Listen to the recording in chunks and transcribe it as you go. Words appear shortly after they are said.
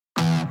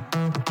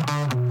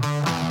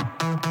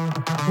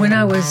When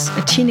I was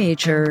a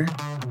teenager,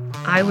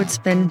 I would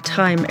spend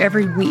time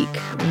every week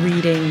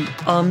reading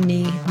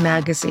Omni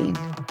magazine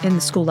in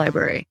the school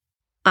library.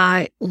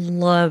 I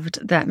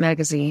loved that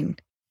magazine.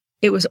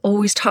 It was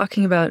always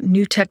talking about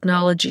new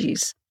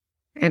technologies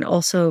and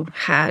also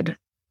had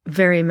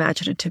very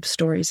imaginative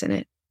stories in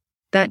it.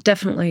 That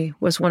definitely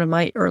was one of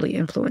my early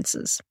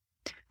influences.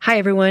 Hi,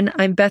 everyone.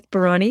 I'm Beth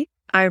Barani.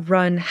 I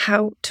run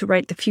How to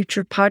Write the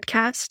Future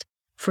podcast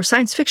for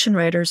science fiction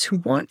writers who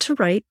want to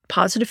write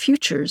positive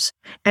futures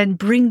and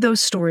bring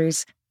those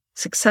stories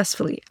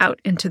successfully out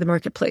into the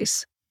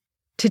marketplace.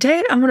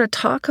 Today, I want to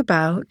talk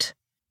about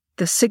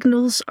The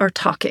Signals Are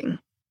Talking.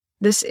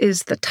 This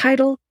is the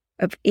title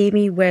of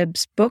Amy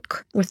Webb's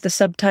book with the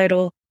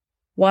subtitle,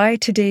 Why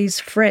Today's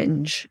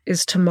Fringe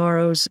is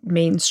Tomorrow's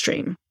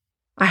Mainstream.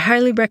 I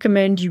highly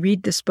recommend you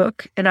read this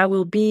book, and I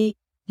will be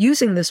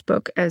using this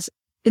book as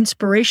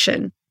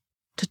inspiration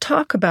to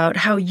talk about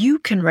how you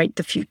can write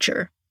the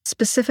future.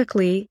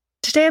 Specifically,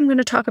 today I'm going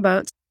to talk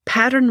about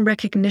pattern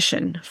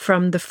recognition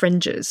from the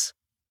fringes.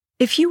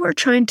 If you are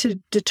trying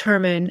to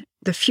determine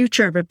the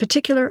future of a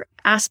particular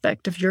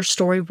aspect of your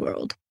story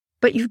world,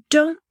 but you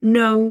don't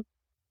know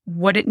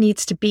what it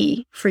needs to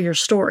be for your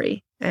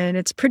story, and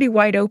it's pretty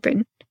wide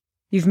open,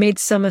 you've made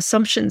some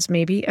assumptions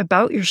maybe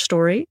about your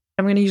story.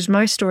 I'm going to use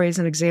my story as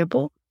an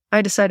example.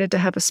 I decided to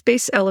have a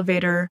space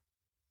elevator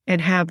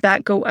and have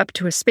that go up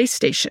to a space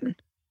station.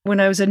 When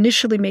I was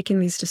initially making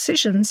these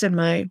decisions in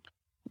my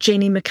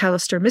Janie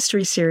McAllister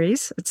mystery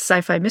series, it's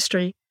sci-fi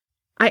mystery,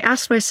 I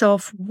asked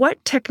myself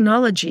what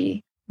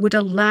technology would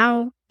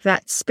allow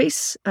that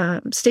space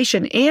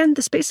station and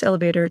the space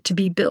elevator to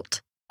be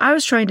built. I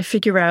was trying to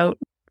figure out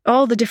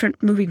all the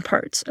different moving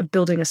parts of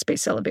building a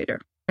space elevator.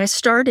 I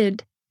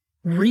started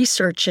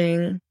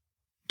researching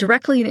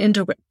directly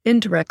and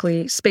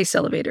indirectly space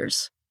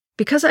elevators.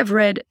 Because I've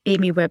read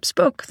Amy Webb's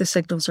book, The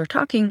Signals Are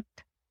Talking,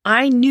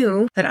 I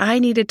knew that I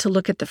needed to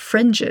look at the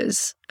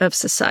fringes of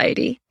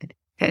society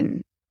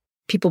and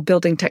people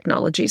building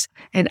technologies,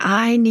 and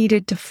I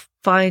needed to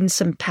find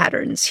some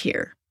patterns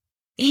here.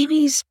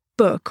 Amy's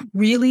book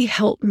really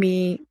helped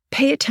me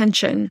pay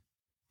attention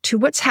to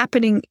what's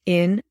happening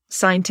in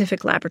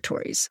scientific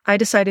laboratories. I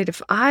decided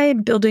if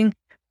I'm building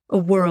a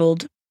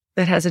world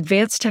that has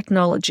advanced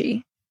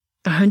technology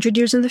 100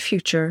 years in the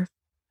future,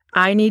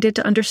 I needed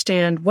to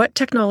understand what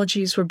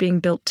technologies were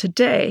being built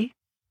today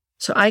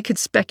so I could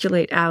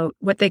speculate out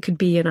what they could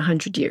be in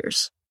 100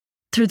 years.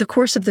 Through the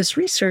course of this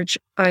research,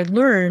 I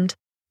learned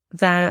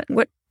that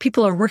what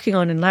people are working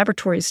on in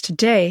laboratories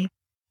today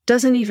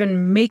doesn't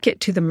even make it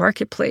to the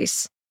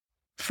marketplace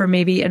for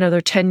maybe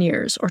another 10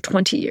 years or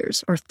 20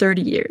 years or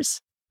 30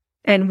 years,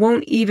 and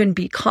won't even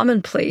be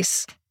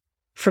commonplace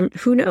from,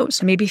 who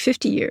knows, maybe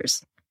 50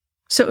 years.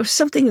 So if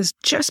something is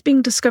just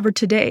being discovered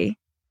today,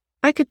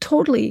 I could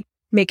totally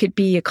make it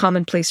be a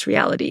commonplace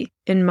reality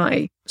in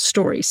my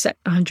story set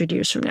 100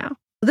 years from now.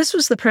 This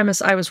was the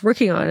premise I was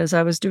working on as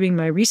I was doing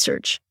my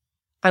research.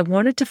 I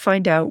wanted to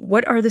find out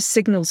what are the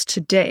signals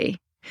today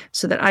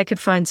so that I could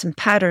find some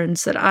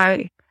patterns that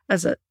I,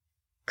 as a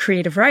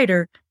creative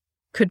writer,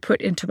 could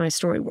put into my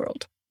story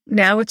world.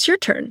 Now it's your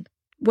turn.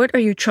 What are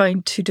you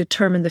trying to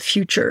determine the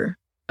future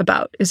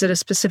about? Is it a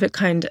specific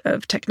kind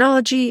of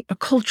technology, a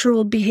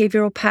cultural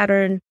behavioral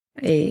pattern,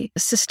 a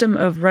system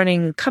of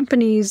running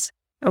companies,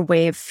 a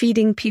way of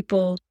feeding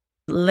people,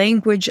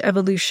 language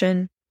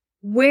evolution?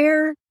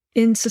 Where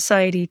in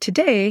society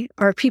today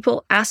are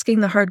people asking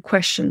the hard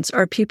questions?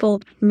 Are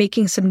people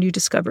making some new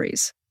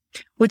discoveries?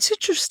 What's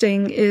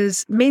interesting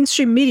is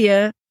mainstream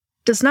media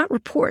does not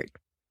report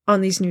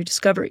on these new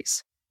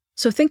discoveries.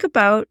 So think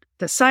about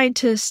the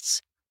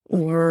scientists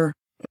or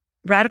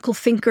radical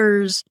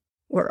thinkers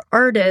or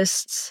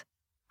artists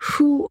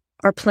who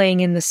are playing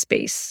in this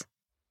space.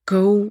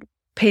 Go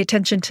pay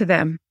attention to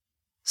them.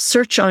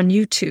 Search on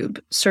YouTube,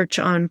 search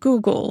on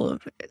Google,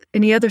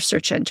 any other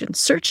search engine.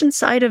 Search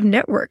inside of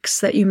networks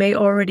that you may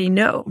already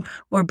know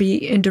or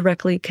be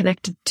indirectly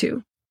connected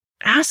to.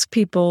 Ask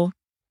people,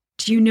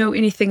 do you know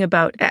anything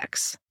about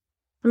X?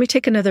 Let me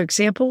take another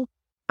example.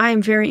 I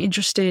am very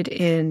interested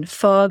in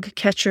fog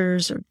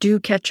catchers or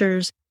dew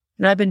catchers,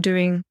 and I've been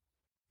doing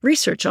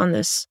research on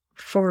this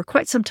for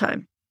quite some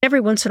time. Every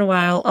once in a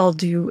while, I'll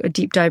do a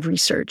deep dive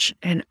research,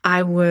 and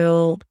I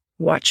will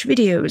watch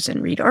videos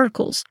and read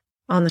articles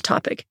on the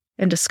topic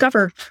and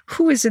discover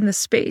who is in the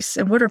space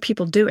and what are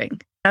people doing.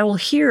 I will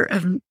hear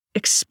of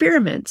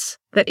experiments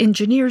that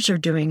engineers are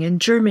doing in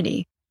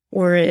Germany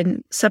or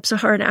in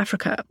sub-Saharan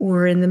Africa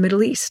or in the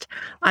Middle East.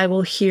 I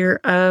will hear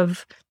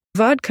of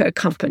vodka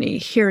company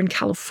here in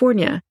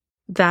California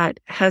that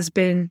has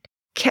been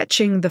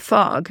catching the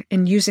fog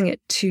and using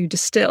it to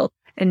distill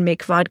and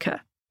make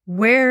vodka.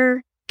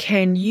 Where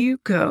can you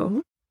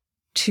go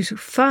to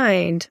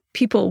find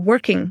people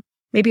working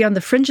maybe on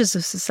the fringes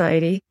of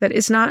society that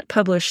is not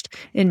published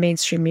in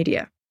mainstream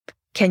media?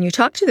 Can you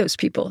talk to those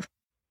people?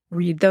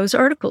 Read those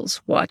articles,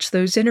 watch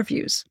those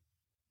interviews.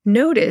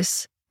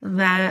 Notice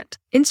that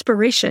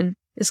inspiration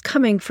is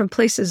coming from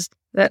places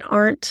that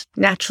aren't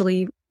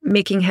naturally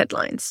making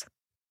headlines.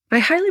 I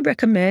highly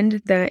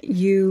recommend that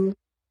you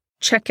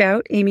check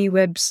out Amy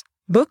Webb's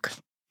book.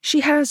 She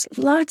has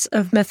lots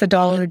of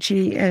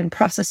methodology and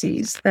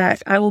processes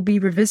that I will be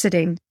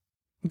revisiting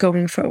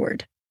going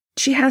forward.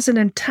 She has an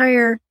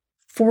entire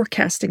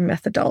forecasting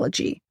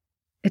methodology.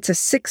 It's a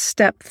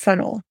 6-step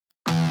funnel.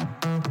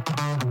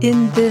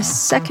 In this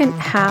second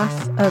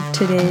half of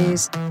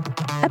today's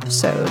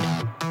episode,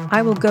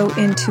 I will go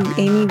into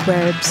Amy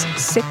Webb's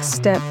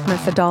 6-step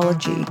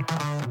methodology.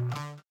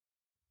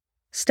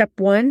 Step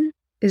 1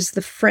 is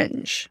the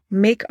fringe.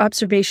 Make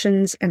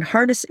observations and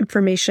harness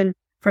information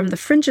from the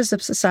fringes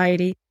of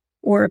society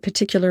or a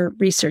particular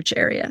research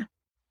area.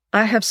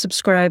 I have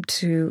subscribed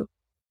to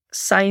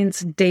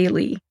Science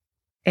Daily,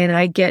 and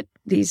I get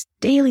these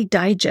daily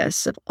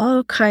digests of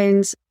all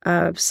kinds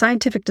of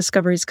scientific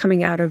discoveries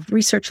coming out of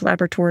research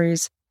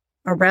laboratories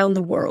around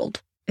the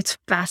world. It's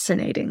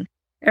fascinating.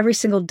 Every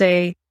single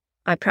day,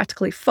 I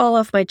practically fall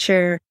off my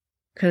chair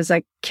because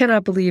I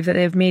cannot believe that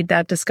I've made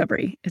that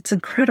discovery. It's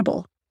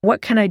incredible.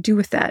 What can I do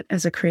with that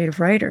as a creative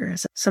writer,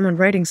 as someone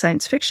writing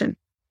science fiction?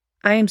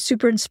 I am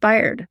super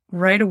inspired.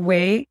 Right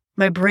away,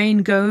 my brain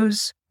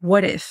goes,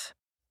 what if?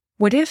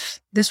 What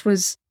if this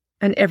was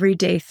an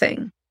everyday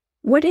thing?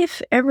 What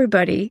if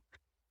everybody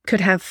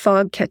could have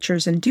fog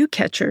catchers and dew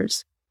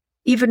catchers,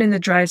 even in the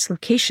driest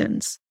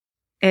locations,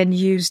 and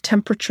use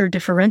temperature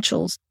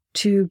differentials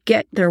to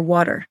get their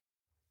water?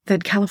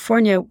 Then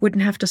California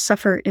wouldn't have to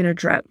suffer in a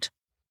drought.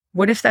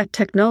 What if that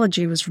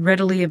technology was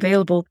readily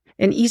available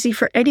and easy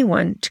for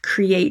anyone to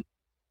create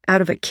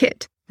out of a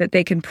kit that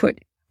they can put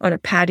on a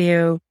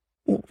patio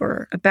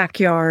or a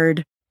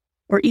backyard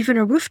or even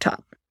a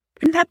rooftop?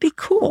 Wouldn't that be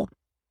cool?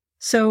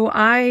 So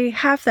I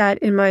have that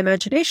in my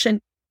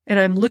imagination, and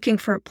I'm looking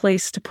for a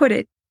place to put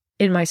it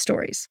in my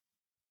stories.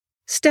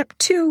 Step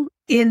 2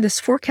 in this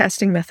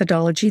forecasting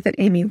methodology that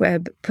Amy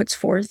Webb puts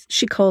forth,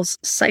 she calls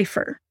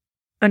Cipher.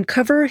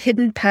 Uncover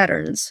hidden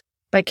patterns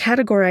by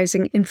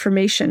categorizing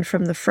information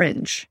from the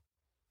fringe.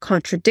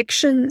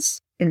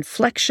 Contradictions,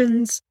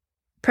 inflections,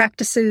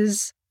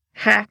 practices,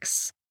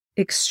 hacks,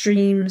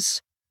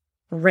 extremes,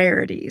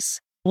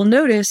 rarities. We'll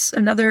notice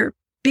another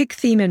big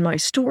theme in my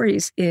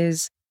stories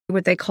is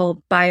what they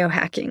call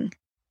biohacking.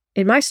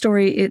 In my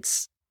story,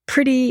 it's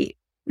pretty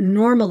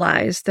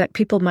normalized that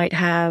people might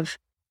have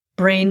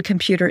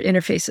brain-computer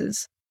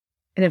interfaces.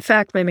 And in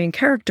fact, my main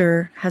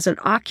character has an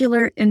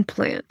ocular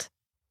implant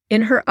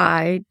in her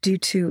eye due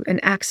to an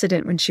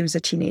accident when she was a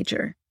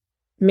teenager.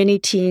 Many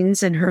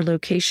teens in her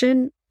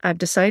location, I've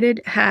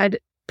decided, had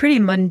pretty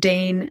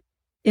mundane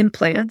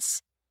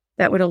implants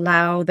that would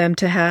allow them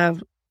to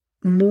have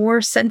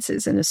more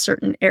senses in a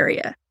certain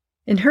area.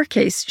 In her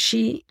case,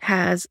 she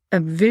has a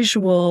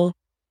visual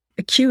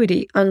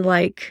acuity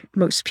unlike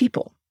most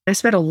people. I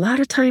spent a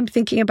lot of time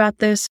thinking about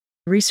this,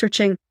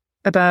 researching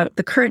about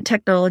the current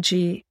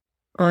technology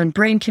on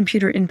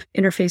brain-computer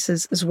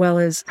interfaces, as well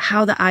as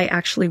how the eye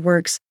actually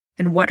works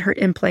and what her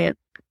implant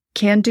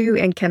can do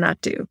and cannot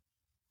do.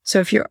 So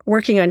if you're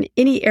working on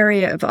any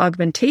area of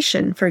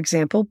augmentation, for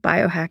example,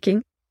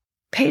 biohacking,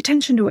 pay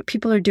attention to what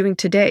people are doing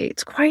today.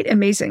 It's quite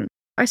amazing.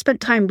 I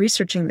spent time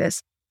researching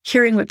this,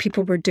 hearing what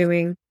people were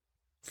doing,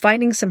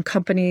 finding some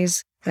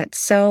companies that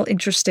sell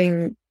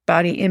interesting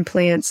body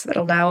implants that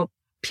allow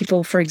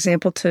people, for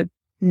example, to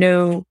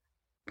know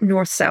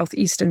north, south,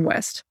 east, and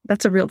west.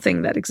 That's a real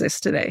thing that exists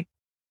today.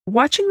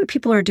 Watching what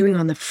people are doing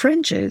on the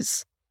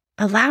fringes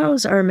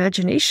allows our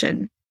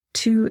imagination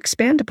to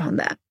expand upon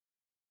that.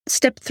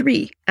 Step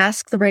 3,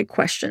 ask the right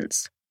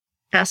questions.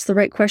 Ask the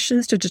right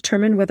questions to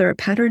determine whether a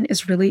pattern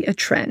is really a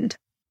trend.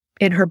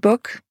 In her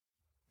book,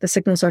 The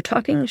Signals Are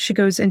Talking, she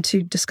goes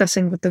into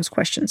discussing what those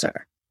questions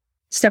are.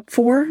 Step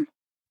 4,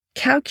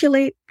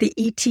 calculate the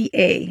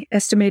ETA,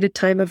 estimated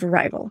time of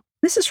arrival.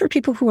 This is for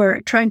people who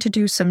are trying to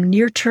do some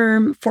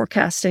near-term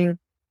forecasting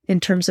in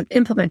terms of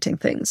implementing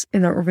things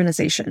in their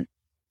organization.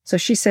 So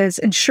she says,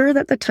 ensure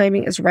that the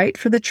timing is right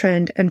for the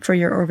trend and for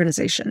your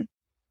organization,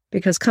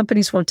 because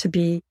companies want to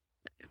be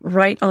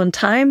right on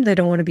time. They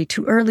don't want to be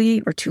too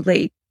early or too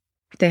late.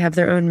 They have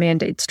their own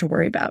mandates to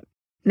worry about.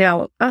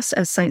 Now, us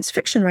as science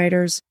fiction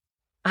writers,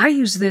 I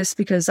use this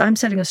because I'm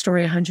setting a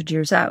story 100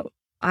 years out.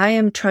 I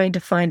am trying to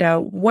find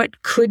out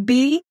what could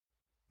be,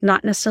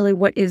 not necessarily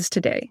what is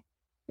today.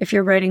 If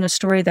you're writing a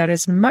story that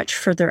is much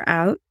further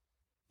out,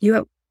 you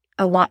have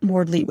a lot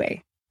more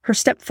leeway. Her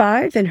step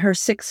 5 in her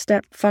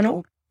 6-step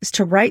funnel is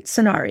to write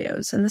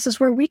scenarios. And this is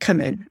where we come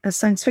in as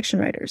science fiction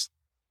writers.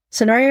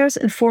 Scenarios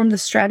inform the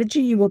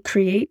strategy you will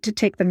create to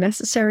take the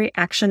necessary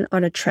action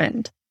on a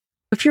trend.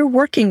 If you're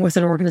working with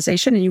an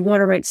organization and you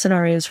want to write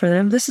scenarios for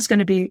them, this is going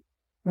to be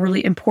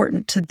really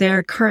important to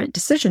their current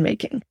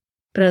decision-making.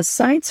 But as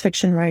science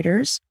fiction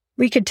writers,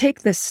 we could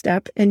take this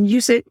step and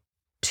use it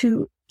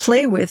to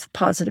play with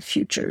positive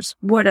futures,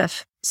 what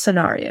if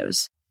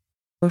scenarios.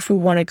 If we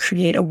want to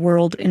create a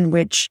world in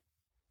which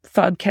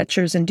fog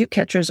catchers and dew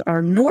catchers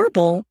are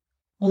normal,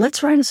 well,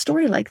 let's write a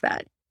story like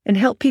that and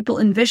help people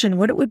envision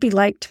what it would be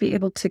like to be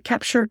able to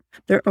capture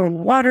their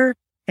own water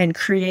and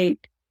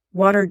create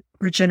water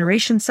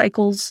regeneration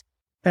cycles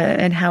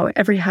and how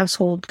every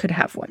household could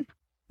have one.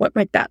 What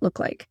might that look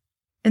like?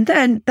 And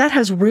then that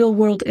has real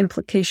world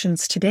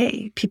implications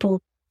today.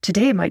 People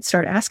today might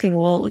start asking,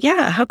 well,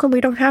 yeah, how come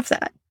we don't have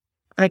that?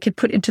 I could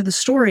put into the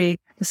story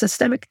the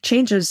systemic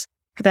changes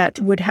that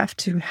would have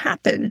to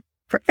happen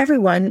for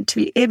everyone to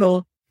be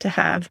able to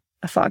have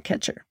a fog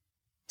catcher.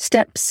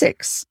 Step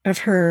 6 of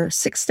her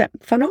 6-step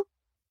funnel,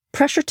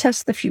 pressure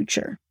test the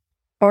future.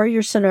 Are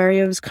your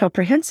scenarios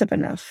comprehensive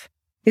enough?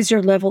 Is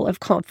your level of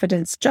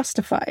confidence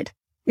justified?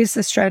 Is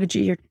the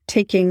strategy you're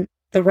taking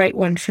the right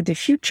one for the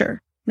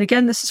future? And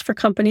again, this is for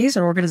companies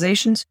and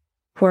organizations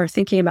who are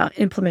thinking about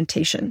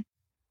implementation.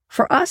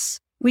 For us,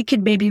 we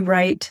could maybe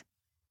write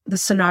the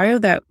scenario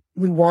that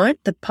we want,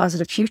 the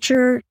positive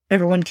future,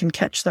 everyone can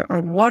catch their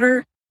own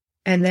water.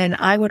 And then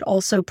I would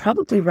also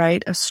probably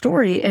write a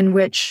story in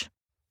which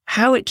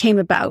how it came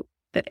about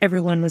that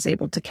everyone was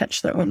able to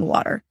catch their own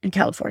water in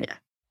California.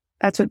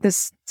 That's what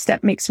this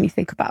step makes me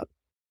think about.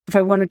 If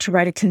I wanted to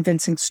write a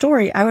convincing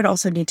story, I would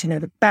also need to know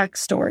the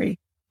backstory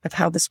of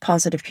how this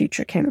positive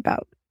future came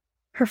about.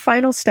 Her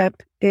final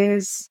step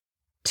is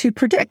to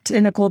predict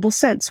in a global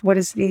sense what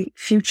is the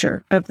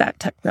future of that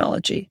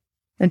technology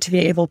and to be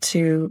able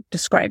to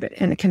describe it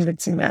in a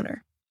convincing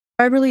manner.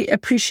 I really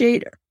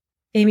appreciate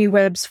Amy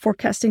Webb's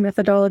forecasting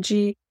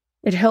methodology.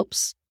 It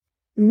helps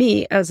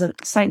me as a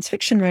science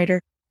fiction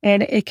writer,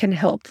 and it can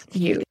help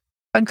you.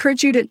 I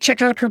encourage you to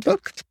check out her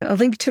book. A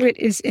link to it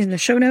is in the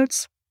show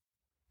notes.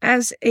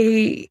 As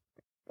a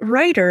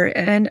writer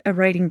and a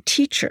writing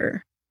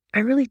teacher, I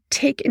really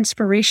take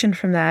inspiration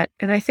from that,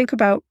 and I think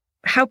about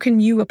how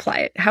can you apply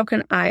it? How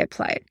can I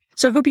apply it?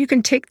 So I hope you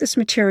can take this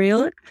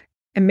material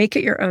and make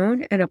it your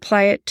own and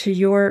apply it to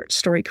your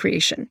story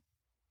creation.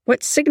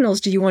 What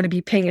signals do you want to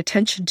be paying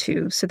attention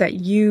to so that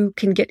you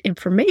can get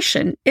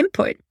information,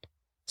 input,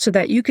 so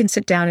that you can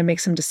sit down and make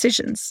some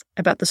decisions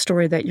about the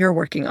story that you're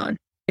working on?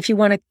 If you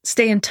want to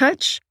stay in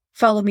touch,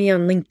 follow me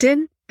on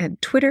LinkedIn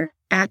and Twitter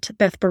at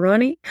Beth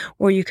Barani,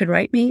 or you can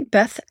write me,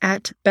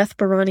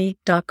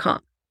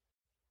 beth@bethbarani.com.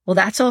 Well,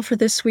 that's all for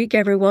this week,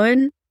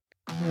 everyone.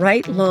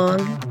 Write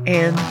long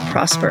and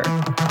prosper.